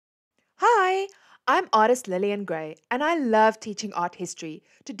Hi, I'm artist Lillian Gray, and I love teaching art history.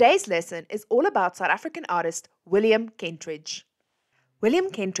 Today's lesson is all about South African artist William Kentridge.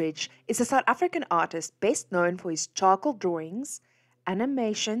 William Kentridge is a South African artist best known for his charcoal drawings,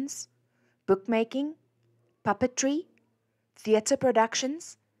 animations, bookmaking, puppetry, theatre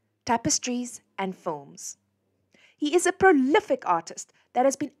productions, tapestries, and films. He is a prolific artist that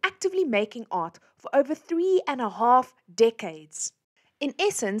has been actively making art for over 3.5 decades. In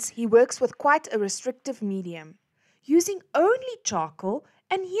essence, he works with quite a restrictive medium, using only charcoal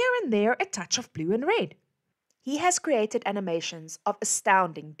and here and there a touch of blue and red. He has created animations of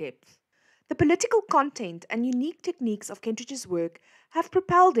astounding depth. The political content and unique techniques of Kentridge's work have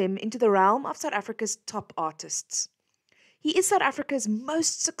propelled him into the realm of South Africa's top artists. He is South Africa's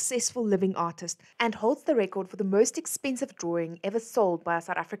most successful living artist and holds the record for the most expensive drawing ever sold by a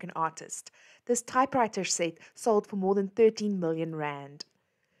South African artist. This typewriter set sold for more than 13 million rand.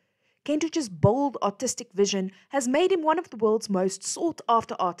 Kentridge's bold artistic vision has made him one of the world's most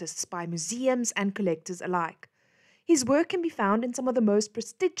sought-after artists by museums and collectors alike. His work can be found in some of the most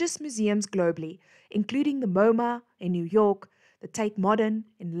prestigious museums globally, including the MoMA in New York, the Tate Modern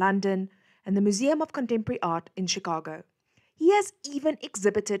in London, and the Museum of Contemporary Art in Chicago. He has even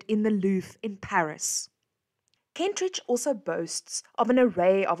exhibited in the Louvre in Paris. Kentridge also boasts of an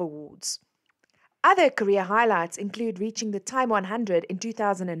array of awards. Other career highlights include reaching the Time 100 in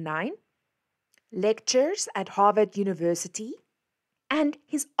 2009, lectures at Harvard University, and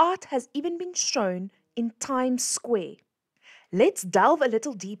his art has even been shown in Times Square. Let's delve a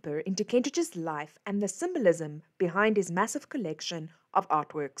little deeper into Kentridge's life and the symbolism behind his massive collection of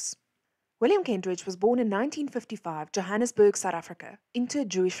artworks. William Kentridge was born in 1955, Johannesburg, South Africa, into a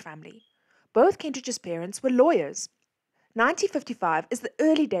Jewish family. Both Kentridge's parents were lawyers. 1955 is the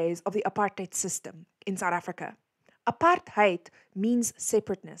early days of the apartheid system in South Africa. Apartheid means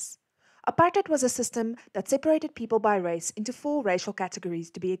separateness. Apartheid was a system that separated people by race into 4 racial categories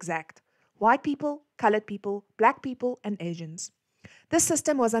to be exact: white people, colored people, black people, and Asians. This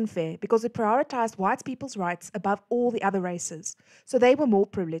system was unfair because it prioritized white people's rights above all the other races, so they were more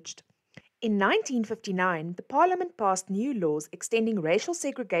privileged. In 1959, the Parliament passed new laws extending racial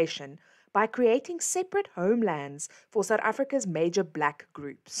segregation by creating separate homelands for South Africa's major black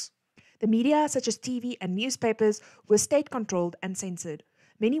groups. The media, such as TV and newspapers, were state-controlled and censored.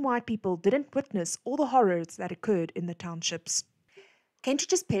 Many white people didn't witness all the horrors that occurred in the townships.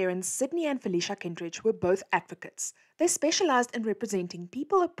 Kentridge's parents, Sydney and Felicia Kentridge, were both advocates. They specialized in representing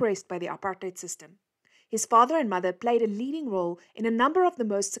people oppressed by the apartheid system. His father and mother played a leading role in a number of the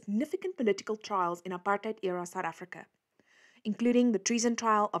most significant political trials in apartheid-era South Africa, including the treason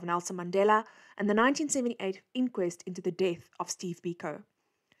trial of Nelson Mandela and the 1978 inquest into the death of Steve Biko.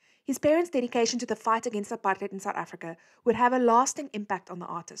 His parents' dedication to the fight against apartheid in South Africa would have a lasting impact on the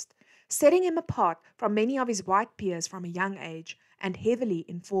artist, setting him apart from many of his white peers from a young age and heavily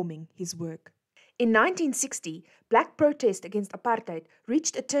informing his work. In 1960, black protest against apartheid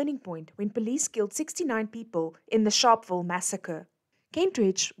reached a turning point when police killed 69 people in the Sharpeville massacre.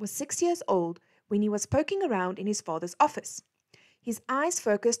 Kentridge was 6 years old when he was poking around in his father's office. His eyes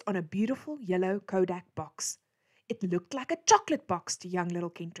focused on a beautiful yellow Kodak box. It looked like a chocolate box to young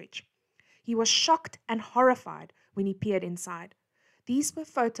little Kentridge. He was shocked and horrified when he peered inside. These were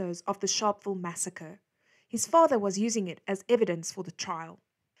photos of the Sharpeville massacre. His father was using it as evidence for the trial.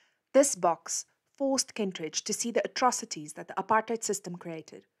 This box forced Kentridge to see the atrocities that the apartheid system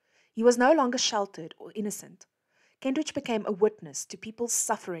created. He was no longer sheltered or innocent. Kentridge became a witness to people's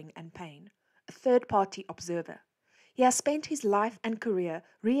suffering and pain, a third-party observer. He has spent his life and career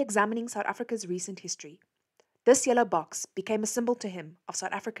re-examining South Africa's recent history. This yellow box became a symbol to him of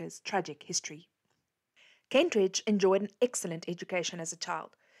South Africa's tragic history. Kentridge enjoyed an excellent education as a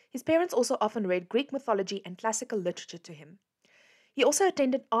child. His parents also often read Greek mythology and classical literature to him. He also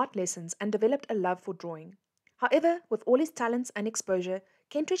attended art lessons and developed a love for drawing. However, with all his talents and exposure,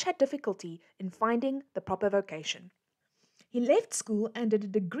 Kentridge had difficulty in finding the proper vocation. He left school and did a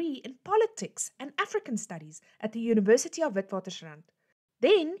degree in politics and African studies at the University of Witwatersrand.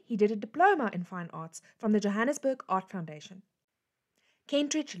 Then he did a diploma in fine arts from the Johannesburg Art Foundation.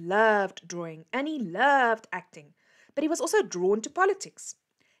 Kentridge loved drawing and he loved acting, but he was also drawn to politics.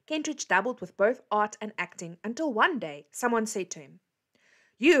 Kentridge dabbled with both art and acting until one day someone said to him,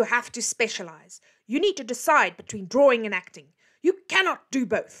 "You have to specialize. You need to decide between drawing and acting. You cannot do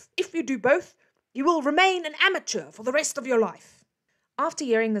both. If you do both, you will remain an amateur for the rest of your life." After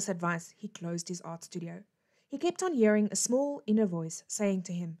hearing this advice, he closed his art studio. He kept on hearing a small inner voice saying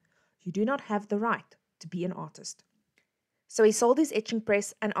to him, "You do not have the right to be an artist." So he sold his etching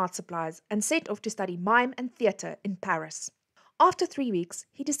press and art supplies and set off to study mime and theatre in Paris. After 3 weeks,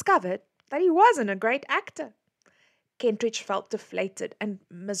 he discovered that he wasn't a great actor. Kentridge felt deflated and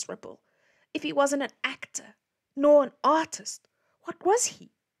miserable. If he wasn't an actor, nor an artist, what was he?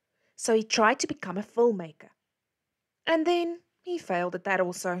 So he tried to become a filmmaker. And then he failed at that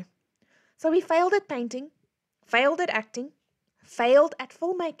also. So he failed at painting, failed at acting, failed at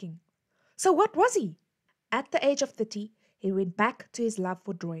filmmaking. So what was he? At the age of 30, he went back to his love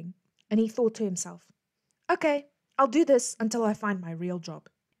for drawing, and he thought to himself, okay, I'll do this until I find my real job.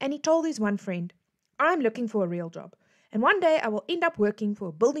 And he told his one friend, I'm looking for a real job, and one day I will end up working for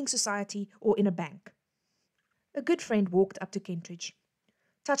a building society or in a bank. A good friend walked up to Kentridge,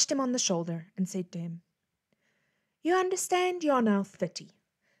 touched him on the shoulder, and said to him, you understand you are now 30.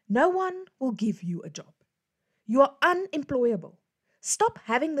 No one will give you a job. You are unemployable. Stop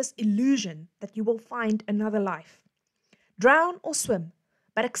having this illusion that you will find another life. Drown or swim,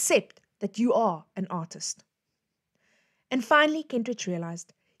 but accept that you are an artist. And finally, Kentridge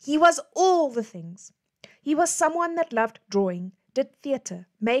realized he was all the things. He was someone that loved drawing, did theatre,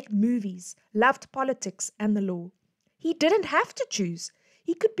 made movies, loved politics and the law. He didn't have to choose.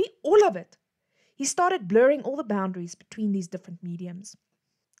 He could be all of it. He started blurring all the boundaries between these different mediums.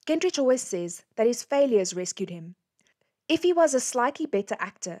 Kentridge always says that his failures rescued him. If he was a slightly better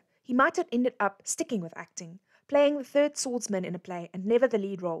actor, he might have ended up sticking with acting, playing the third swordsman in a play and never the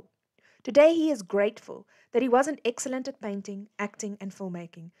lead role. Today he is grateful that he wasn't excellent at painting, acting and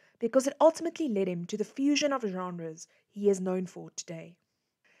filmmaking, because it ultimately led him to the fusion of genres he is known for today.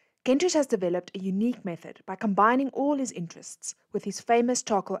 Kentridge has developed a unique method by combining all his interests with his famous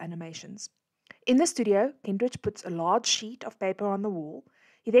charcoal animations. In the studio, Kentridge puts a large sheet of paper on the wall.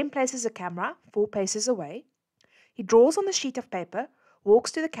 He then places a camera 4 paces away. He draws on the sheet of paper,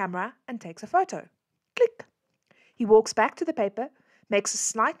 walks to the camera and takes a photo. Click! He walks back to the paper, makes a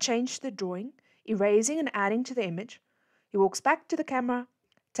slight change to the drawing, erasing and adding to the image. He walks back to the camera,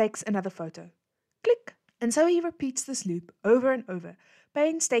 takes another photo. Click! And so he repeats this loop over and over,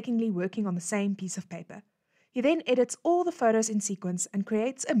 painstakingly working on the same piece of paper. He then edits all the photos in sequence and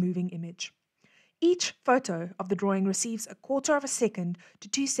creates a moving image. Each photo of the drawing receives 1/4 second to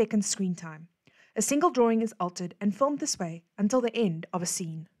 2 seconds screen time. A single drawing is altered and filmed this way until the end of a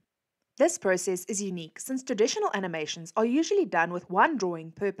scene. This process is unique since traditional animations are usually done with 1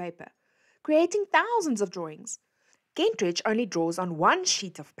 drawing per paper, creating thousands of drawings. Kentridge only draws on 1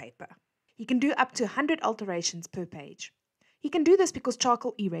 sheet of paper. He can do up to 100 alterations per page. He can do this because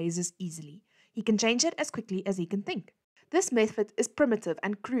charcoal erases easily. He can change it as quickly as he can think. This method is primitive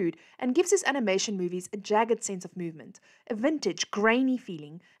and crude and gives his animation movies a jagged sense of movement, a vintage, grainy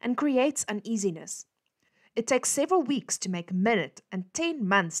feeling, and creates uneasiness. It takes several weeks to make a minute and 10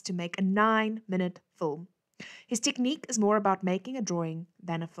 months to make a 9-minute film. His technique is more about making a drawing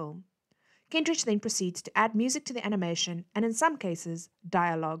than a film. Kentridge then proceeds to add music to the animation and, in some cases,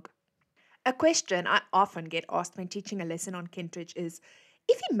 dialogue. A question I often get asked when teaching a lesson on Kentridge is,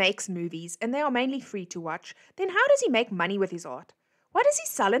 if he makes movies and they are mainly free to watch, then how does he make money with his art? What does he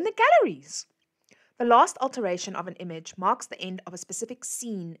sell in the galleries? The last alteration of an image marks the end of a specific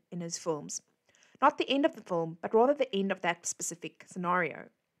scene in his films. Not the end of the film, but rather the end of that specific scenario.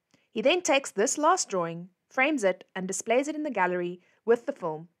 He then takes this last drawing, frames it, and displays it in the gallery with the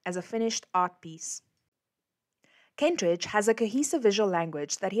film as a finished art piece. Kentridge has a cohesive visual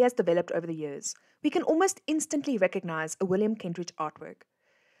language that he has developed over the years. We can almost instantly recognize a William Kentridge artwork.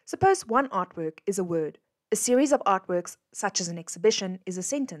 Suppose one artwork is a word, a series of artworks, such as an exhibition, is a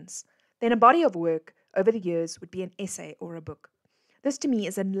sentence. Then a body of work over the years would be an essay or a book. This to me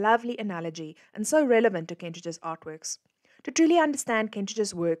is a lovely analogy and so relevant to Kentridge's artworks. To truly understand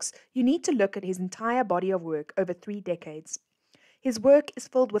Kentridge's works, you need to look at his entire body of work over 3 decades. His work is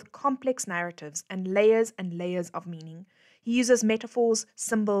filled with complex narratives and layers of meaning. He uses metaphors,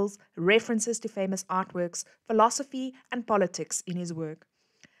 symbols, references to famous artworks, philosophy, and politics in his work.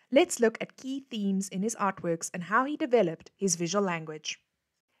 Let's look at key themes in his artworks and how he developed his visual language.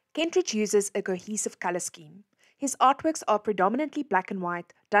 Kentridge uses a cohesive color scheme. His artworks are predominantly black and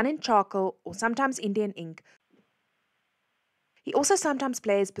white, done in charcoal or sometimes Indian ink. He also sometimes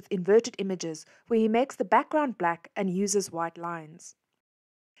plays with inverted images where he makes the background black and uses white lines.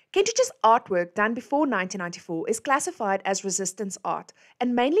 Kentridge's artwork done before 1994 is classified as resistance art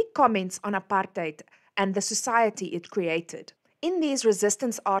and mainly comments on apartheid and the society it created. In these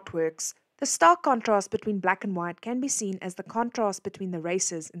resistance artworks, the stark contrast between black and white can be seen as the contrast between the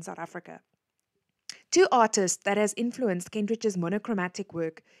races in South Africa. 2 artists that has influenced Kentridge's monochromatic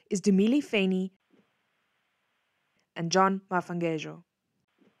work is Dumile Feni and John Mafangejo.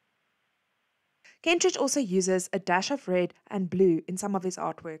 Kentridge also uses a dash of red and blue in some of his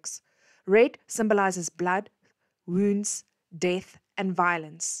artworks. Red symbolizes blood, wounds, death, and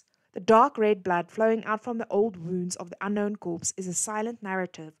violence. The dark red blood flowing out from the old wounds of the unknown corpse is a silent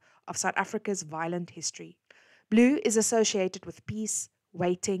narrative of South Africa's violent history. Blue is associated with peace,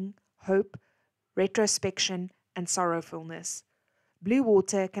 waiting, hope, retrospection, and sorrowfulness. Blue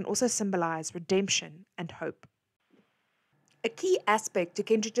water can also symbolize redemption and hope. A key aspect to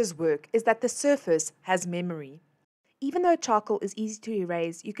Kentridge's work is that the surface has memory. Even though charcoal is easy to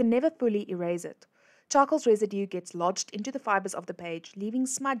erase, you can never fully erase it. Charcoal's residue gets lodged into the fibers of the page, leaving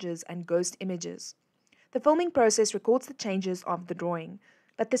smudges and ghost images. The filming process records the changes of the drawing,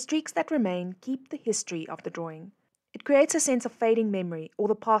 but the streaks that remain keep the history of the drawing. It creates a sense of fading memory or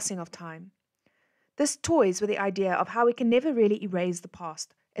the passing of time. This toys with the idea of how we can never really erase the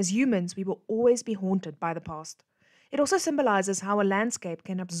past. As humans, we will always be haunted by the past. It also symbolizes how a landscape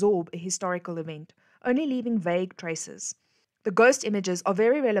can absorb a historical event, only leaving vague traces. The ghost images are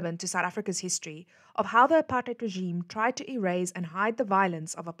very relevant to South Africa's history of how the apartheid regime tried to erase and hide the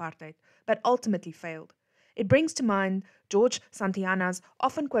violence of apartheid, but ultimately failed. It brings to mind George Santayana's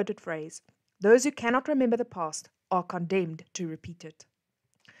often quoted phrase, "Those who cannot remember the past are condemned to repeat it."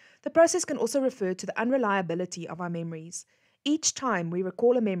 The process can also refer to the unreliability of our memories. Each time we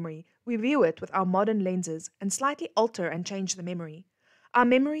recall a memory, we view it with our modern lenses and slightly alter and change the memory. Our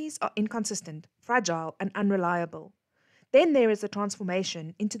memories are inconsistent, fragile, and unreliable. Then there is the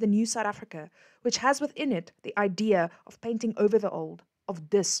transformation into the new South Africa, which has within it the idea of painting over the old, of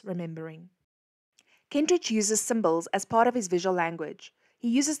disremembering. Kentridge uses symbols as part of his visual language. He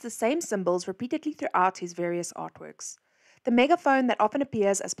uses the same symbols repeatedly throughout his various artworks. The megaphone that often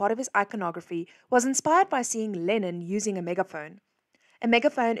appears as part of his iconography was inspired by seeing Lenin using a megaphone. A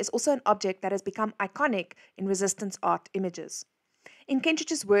megaphone is also an object that has become iconic in resistance art images. In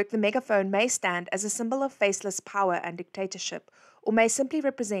Kentridge's work, the megaphone may stand as a symbol of faceless power and dictatorship, or may simply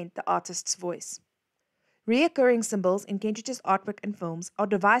represent the artist's voice. Reoccurring symbols in Kentridge's artwork and films are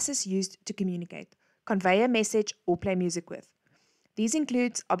devices used to communicate, convey a message, or play music with. These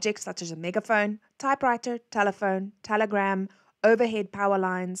include objects such as a megaphone, typewriter, telephone, telegram, overhead power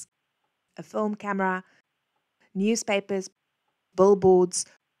lines, a film camera, newspapers, billboards,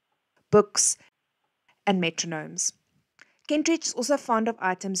 books, and metronomes. Kentridge is also fond of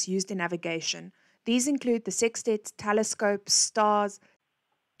items used in navigation. These include the sextant, telescopes, stars,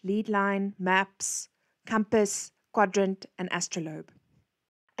 lead line, maps, compass, quadrant, and astrolabe.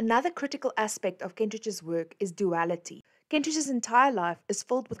 Another critical aspect of Kentridge's work is duality. Kentridge's entire life is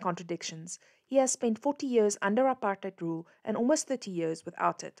filled with contradictions. He has spent 40 years under apartheid rule and almost 30 years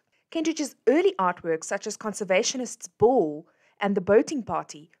without it. Kentridge's early artwork, such as Conservationists' Ball and The Boating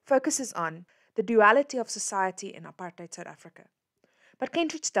Party, focuses on the duality of society in apartheid South Africa. But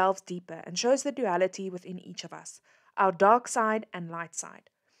Kentridge delves deeper and shows the duality within each of us, our dark side and light side.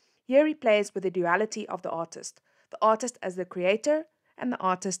 Here he plays with the duality of the artist as the creator and the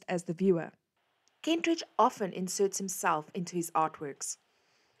artist as the viewer. Kentridge often inserts himself into his artworks.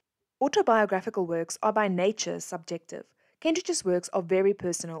 Autobiographical works are by nature subjective. Kentridge's works are very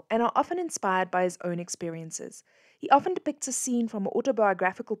personal and are often inspired by his own experiences. He often depicts a scene from an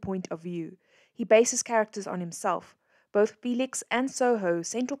autobiographical point of view. He bases characters on himself. Both Felix and Soho,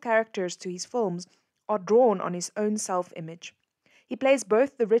 central characters to his films, are drawn on his own self-image. He plays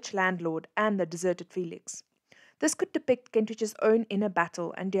both the rich landlord and the deserted Felix. This could depict Kentridge's own inner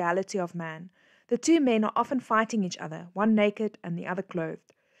battle and duality of man. The two men are often fighting each other, one naked and the other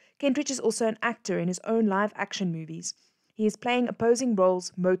clothed. Kentridge is also an actor in his own live-action movies. He is playing opposing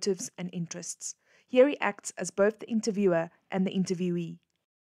roles, motives, and interests. Here he acts as both the interviewer and the interviewee.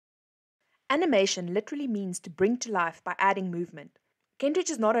 Animation literally means to bring to life by adding movement. Kentridge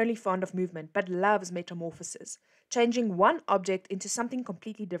is not only fond of movement, but loves metamorphosis, changing one object into something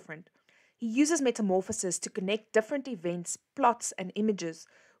completely different. He uses metamorphosis to connect different events, plots, and images,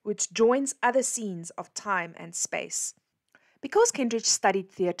 which joins other scenes of time and space. Because Kentridge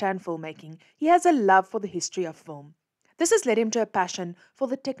studied theatre and filmmaking, he has a love for the history of film. This has led him to a passion for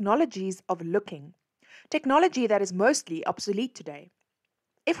the technologies of looking, technology that is mostly obsolete today.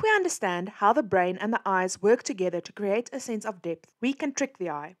 If we understand how the brain and the eyes work together to create a sense of depth, we can trick the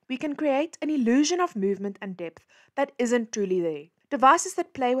eye. We can create an illusion of movement and depth that isn't truly there. Devices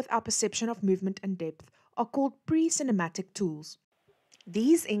that play with our perception of movement and depth are called pre-cinematic tools.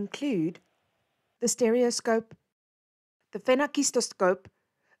 These include the stereoscope, the phenakistoscope,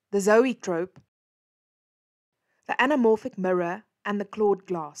 the zoetrope, the anamorphic mirror, and the clawed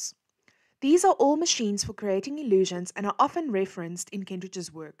glass. These are all machines for creating illusions and are often referenced in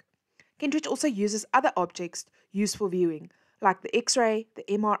Kentridge's work. Kentridge also uses other objects used for viewing, like the X-ray, the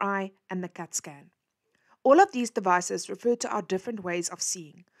MRI, and the CAT scan. All of these devices refer to our different ways of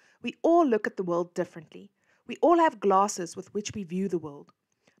seeing. We all look at the world differently. We all have glasses with which we view the world.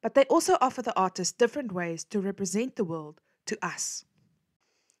 but they also offer the artist different ways to represent the world to us.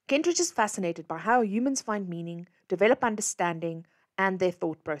 Kentridge is fascinated by how humans find meaning, develop understanding, and their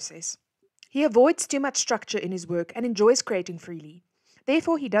thought process. He avoids too much structure in his work and enjoys creating freely.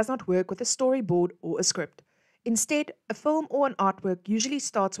 Therefore, he does not work with a storyboard or a script. Instead, a film or an artwork usually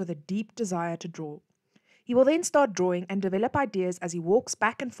starts with a deep desire to draw. He will then start drawing and develop ideas as he walks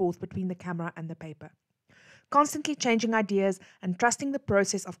back and forth between the camera and the paper, constantly changing ideas and trusting the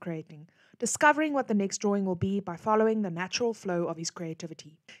process of creating, discovering what the next drawing will be by following the natural flow of his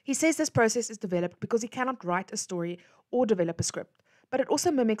creativity. He says this process is developed because he cannot write a story or develop a script, but it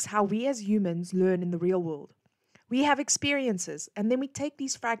also mimics how we as humans learn in the real world. We have experiences, and then we take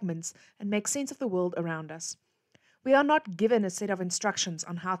these fragments and make sense of the world around us. We are not given a set of instructions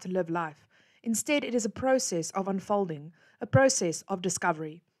on how to live life. Instead, it is a process of unfolding, a process of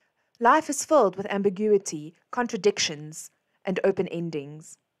discovery. Life is filled with ambiguity, contradictions, and open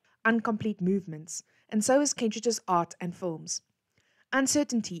endings, incomplete movements, and so is Kentridge's art and films.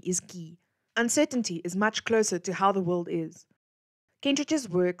 Uncertainty is key. Uncertainty is much closer to how the world is. Kentridge's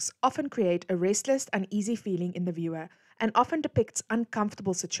works often create a restless, uneasy feeling in the viewer and often depicts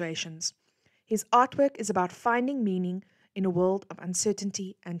uncomfortable situations. His artwork is about finding meaning in a world of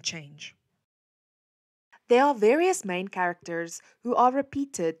uncertainty and change. There are various main characters who are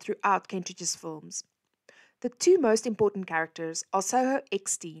repeated throughout Kentridge's films. The two most important characters are Soho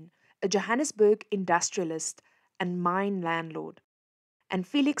Eckstein, a Johannesburg industrialist and mine landlord, and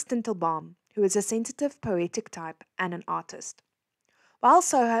Felix Tintelbaum, who is a sensitive, poetic type and an artist. While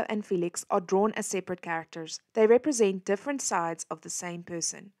Soho and Felix are drawn as separate characters, they represent different sides of the same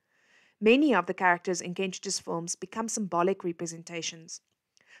person. Many of the characters in Kentridge's films become symbolic representations.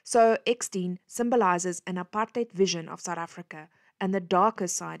 So Eckstein symbolizes an apartheid vision of South Africa and the darker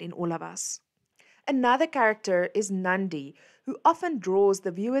side in all of us. Another character is Nandi, who often draws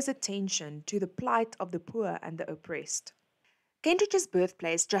the viewer's attention to the plight of the poor and the oppressed. Kentridge's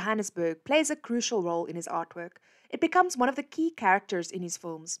birthplace, Johannesburg, plays a crucial role in his artwork. It becomes one of the key characters in his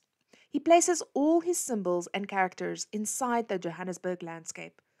films. He places all his symbols and characters inside the Johannesburg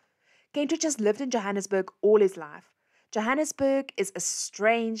landscape. Kentridge has lived in Johannesburg all his life. Johannesburg is a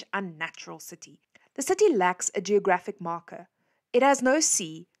strange, unnatural city. The city lacks a geographic marker. It has no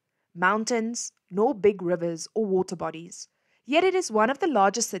sea, mountains, nor big rivers or water bodies. Yet it is one of the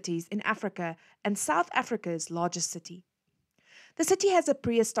largest cities in Africa and South Africa's largest city. The city has a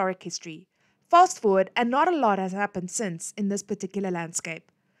prehistoric history. Fast forward, and not a lot has happened since in this particular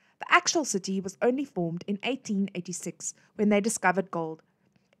landscape. The actual city was only formed in 1886 when they discovered gold.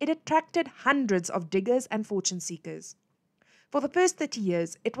 It attracted hundreds of diggers and fortune seekers. For the first 30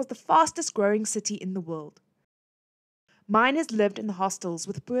 years, it was the fastest growing city in the world. Miners lived in the hostels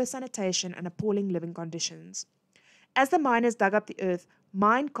with poor sanitation and appalling living conditions. As the miners dug up the earth,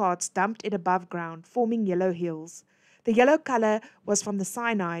 mine carts dumped it above ground, forming yellow hills. The yellow color was from the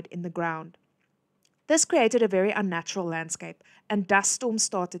cyanide in the ground. This created a very unnatural landscape, and dust storms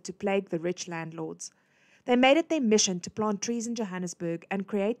started to plague the rich landlords. They made it their mission to plant trees in Johannesburg and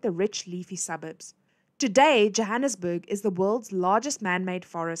create the rich, leafy suburbs. Today, Johannesburg is the world's largest man-made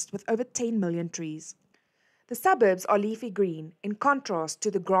forest with over 10 million trees. The suburbs are leafy green, in contrast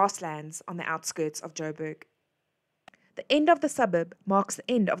to the grasslands on the outskirts of Joburg. The end of the suburb marks the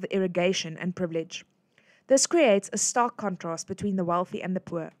end of the irrigation and privilege. This creates a stark contrast between the wealthy and the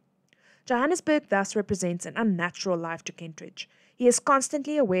poor. Johannesburg thus represents an unnatural life to Kentridge. He is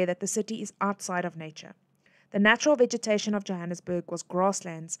constantly aware that the city is outside of nature. The natural vegetation of Johannesburg was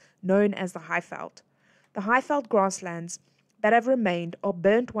grasslands known as the Highveld. The Highveld grasslands that have remained are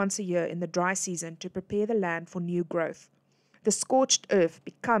burnt once a year in the dry season to prepare the land for new growth. The scorched earth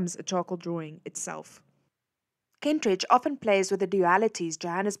becomes a charcoal drawing itself. Kentridge often plays with the dualities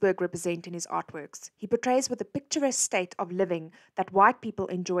Johannesburg represent in his artworks. He portrays with the picturesque state of living that white people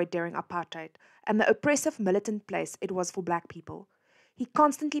enjoyed during apartheid and the oppressive militant place it was for black people. He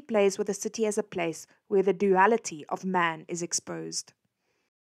constantly plays with the city as a place where the duality of man is exposed.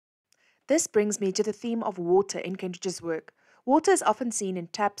 This brings me to the theme of water in Kentridge's work. Water is often seen in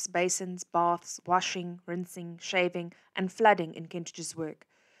taps, basins, baths, washing, rinsing, shaving, and flooding in Kentridge's work.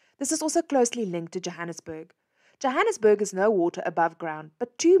 This is also closely linked to Johannesburg. Johannesburg has no water above ground,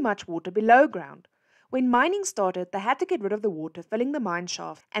 but too much water below ground. When mining started, they had to get rid of the water filling the mine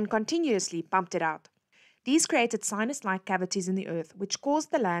shaft and continuously pumped it out. These created sinus-like cavities in the earth, which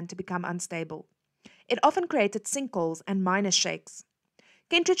caused the land to become unstable. It often created sinkholes and minor shakes.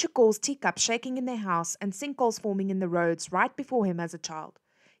 Kentridge recalls teacups shaking in their house and sinkholes forming in the roads right before him as a child.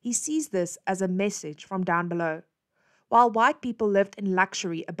 He sees this as a message from down below. While white people lived in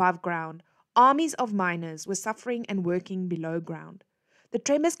luxury above ground, armies of miners were suffering and working below ground. The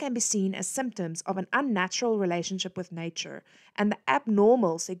tremors can be seen as symptoms of an unnatural relationship with nature and the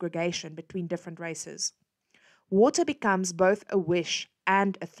abnormal segregation between different races. Water becomes both a wish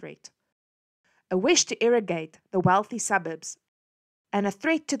and a threat. A wish to irrigate the wealthy suburbs, and a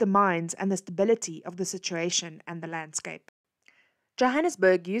threat to the mines and the stability of the situation and the landscape.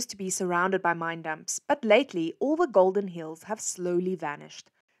 Johannesburg used to be surrounded by mine dumps, but lately all the golden hills have slowly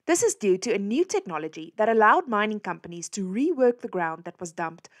vanished. This is due to a new technology that allowed mining companies to rework the ground that was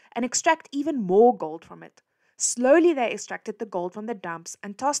dumped and extract even more gold from it. Slowly they extracted the gold from the dumps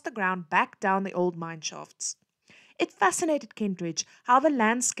and tossed the ground back down the old mine shafts. It fascinated Kentridge how the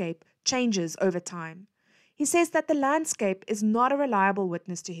landscape changes over time. He says that the landscape is not a reliable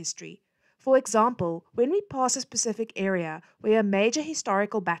witness to history. For example, when we pass a specific area where a major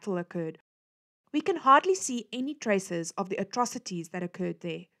historical battle occurred, we can hardly see any traces of the atrocities that occurred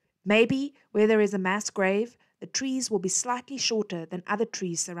there. Maybe where there is a mass grave, the trees will be slightly shorter than other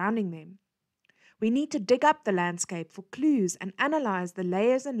trees surrounding them. We need to dig up the landscape for clues and analyze the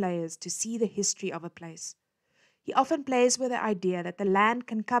layers and layers to see the history of a place. He often plays with the idea that the land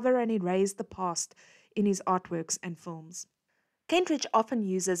can cover and erase the past in his artworks and films. Kentridge often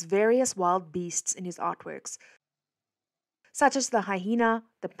uses various wild beasts in his artworks, such as the hyena,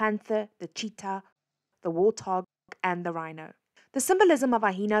 the panther, the cheetah, the warthog, and the rhino. The symbolism of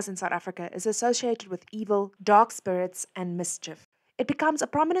hyenas in South Africa is associated with evil, dark spirits, and mischief. It becomes a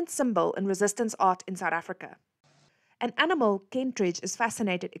prominent symbol in resistance art in South Africa. An animal Kentridge is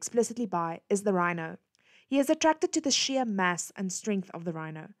fascinated explicitly by is the rhino. He is attracted to the sheer mass and strength of the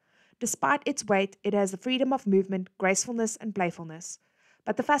rhino. Despite its weight, it has the freedom of movement, gracefulness, and playfulness.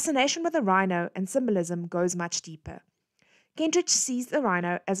 But the fascination with the rhino and symbolism goes much deeper. Kentridge sees the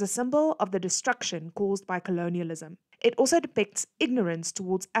rhino as a symbol of the destruction caused by colonialism. It also depicts ignorance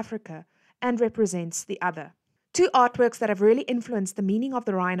towards Africa and represents the other. Two artworks that have really influenced the meaning of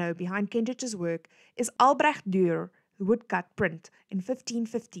the rhino behind Kentridge's work is Albrecht Dürer, the woodcut print in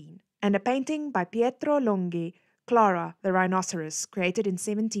 1515, and a painting by Pietro Longhi, Clara, the Rhinoceros, created in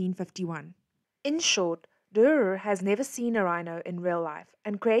 1751. In short, Dürer has never seen a rhino in real life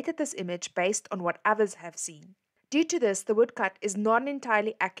and created this image based on what others have seen. Due to this, the woodcut is not an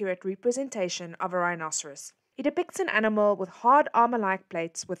entirely accurate representation of a rhinoceros. He depicts an animal with hard armor-like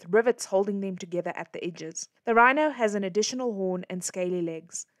plates with rivets holding them together at the edges. The rhino has an additional horn and scaly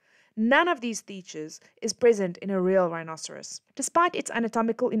legs. None of these features is present in a real rhinoceros. Despite its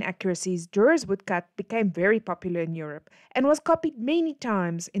anatomical inaccuracies, Dürer's woodcut became very popular in Europe and was copied many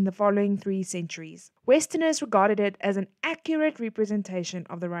times in the following 3 centuries. Westerners regarded it as an accurate representation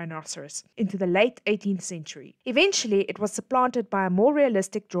of the rhinoceros into the late 18th century. Eventually, it was supplanted by a more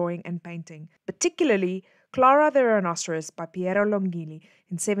realistic drawing and painting, particularly Clara the Rhinoceros by Piero Longhi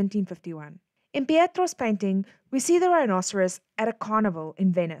in 1751. In Pietro's painting, we see the rhinoceros at a carnival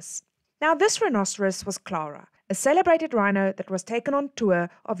in Venice. Now, this rhinoceros was Clara, a celebrated rhino that was taken on tour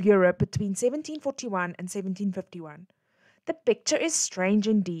of Europe between 1741 and 1751. The picture is strange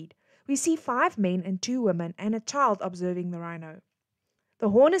indeed. We see 5 men and 2 women and a child observing the rhino. The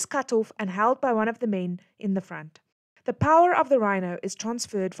horn is cut off and held by one of the men in the front. The power of the rhino is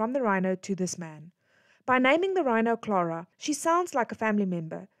transferred from the rhino to this man. By naming the rhino Clara, she sounds like a family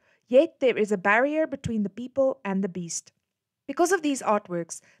member. Yet there is a barrier between the people and the beast. Because of these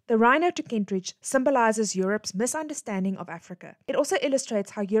artworks, the rhino to Kentridge symbolizes Europe's misunderstanding of Africa. It also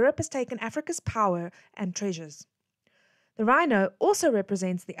illustrates how Europe has taken Africa's power and treasures. The rhino also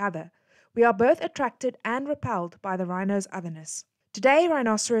represents the other. We are both attracted and repelled by the rhino's otherness. Today,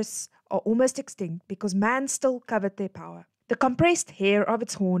 rhinoceros are almost extinct because man still coveted their power. The compressed hair of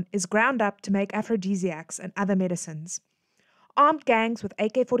its horn is ground up to make aphrodisiacs and other medicines. Armed gangs with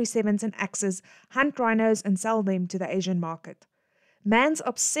AK-47s and axes hunt rhinos and sell them to the Asian market. Man's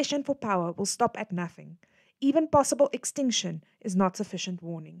obsession for power will stop at nothing. Even possible extinction is not sufficient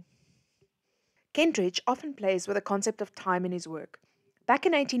warning. Kentridge often plays with the concept of time in his work. Back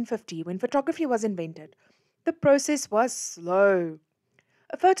in 1850, when photography was invented, the process was slow.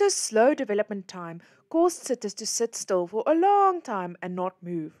 A photo's slow development time caused sitters to sit still for a long time and not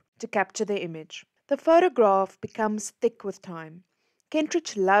move to capture their image. The photograph becomes thick with time.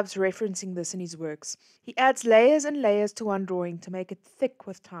 Kentridge loves referencing this in his works. He adds layers and layers to one drawing to make it thick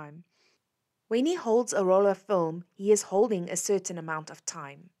with time. When he holds a roll of film, he is holding a certain amount of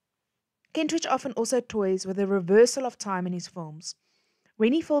time. Kentridge often also toys with the reversal of time in his films.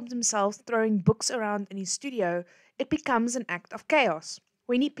 When he films himself throwing books around in his studio, it becomes an act of chaos.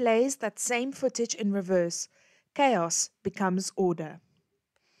 When he plays that same footage in reverse, chaos becomes order.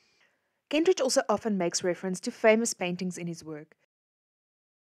 Kentridge also often makes reference to famous paintings in his work.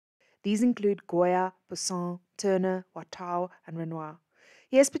 These include Goya, Poussin, Turner, Watteau, and Renoir.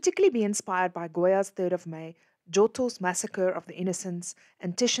 He has particularly been inspired by Goya's 3rd of May, Giotto's Massacre of the Innocents,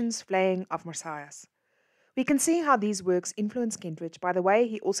 and Titian's Flaying of Marsyas. We can see how these works influence Kentridge by the way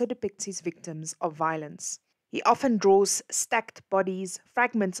he also depicts his victims of violence. He often draws stacked bodies,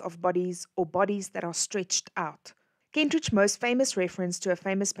 fragments of bodies, or bodies that are stretched out. Kentridge's most famous reference to a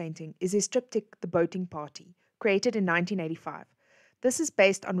famous painting is his triptych The Boating Party, created in 1985. This is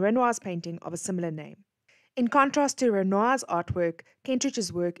based on Renoir's painting of a similar name. In contrast to Renoir's artwork,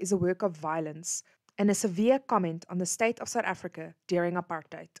 Kentridge's work is a work of violence and a severe comment on the state of South Africa during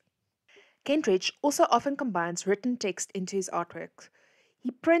apartheid. Kentridge also often combines written text into his artworks.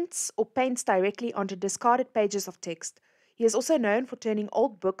 He prints or paints directly onto discarded pages of text. He is also known for turning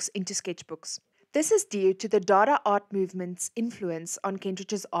old books into sketchbooks. This is due to the Dada art movement's influence on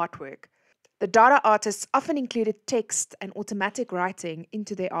Kentridge's artwork. The Dada artists often included text and automatic writing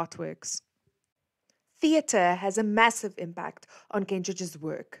into their artworks. Theatre has a massive impact on Kentridge's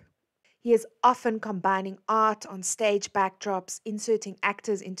work. He is often combining art on stage backdrops, inserting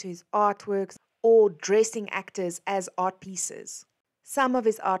actors into his artworks, or dressing actors as art pieces. Some of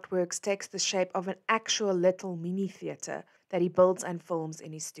his artworks take the shape of an actual little mini theatre that he builds and films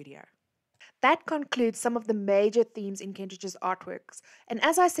in his studio. That concludes some of the major themes in Kentridge's artworks, and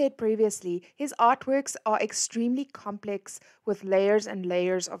as I said previously, his artworks are extremely complex with layers and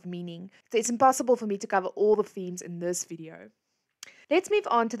layers of meaning, so it's impossible for me to cover all the themes in this video. Let's move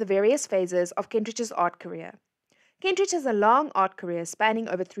on to the various phases of Kentridge's art career. Kentridge has a long art career spanning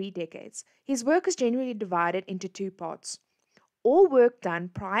over 3 decades. His work is generally divided into 2 parts. All work done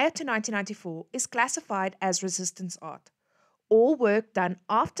prior to 1994 is classified as resistance art. All work done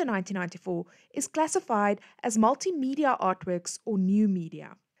after 1994 is classified as multimedia artworks or new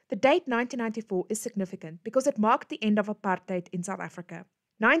media. The date 1994 is significant because it marked the end of apartheid in South Africa.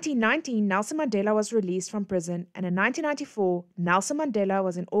 1919, Nelson Mandela was released from prison, and in 1994, Nelson Mandela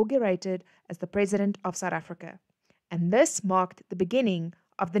was inaugurated as the President of South Africa. And this marked the beginning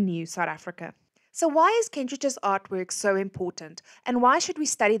of the new South Africa. So why is Kentridge's artwork so important, and why should we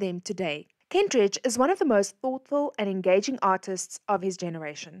study them today? Kentridge is one of the most thoughtful and engaging artists of his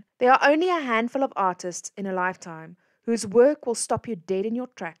generation. There are only a handful of artists in a lifetime whose work will stop you dead in your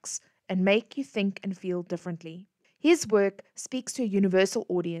tracks and make you think and feel differently. His work speaks to a universal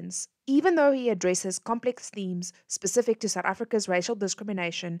audience, even though he addresses complex themes specific to South Africa's racial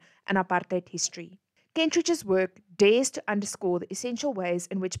discrimination and apartheid history. Kentridge's work dares to underscore the essential ways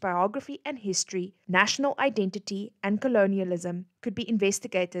in which biography and history, national identity, and colonialism could be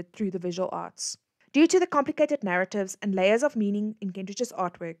investigated through the visual arts. Due to the complicated narratives and layers of meaning in Kentridge's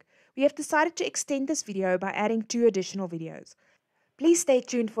artwork, we have decided to extend this video by adding 2 additional videos. Please stay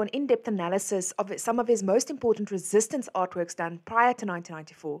tuned for an in-depth analysis of some of his most important resistance artworks done prior to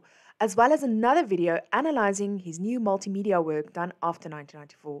 1994, as well as another video analyzing his new multimedia work done after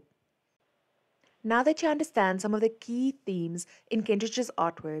 1994. Now that you understand some of the key themes in Kentridge's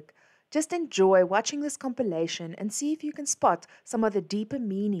artwork, just enjoy watching this compilation and see if you can spot some of the deeper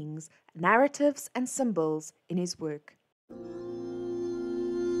meanings, narratives, and symbols in his work.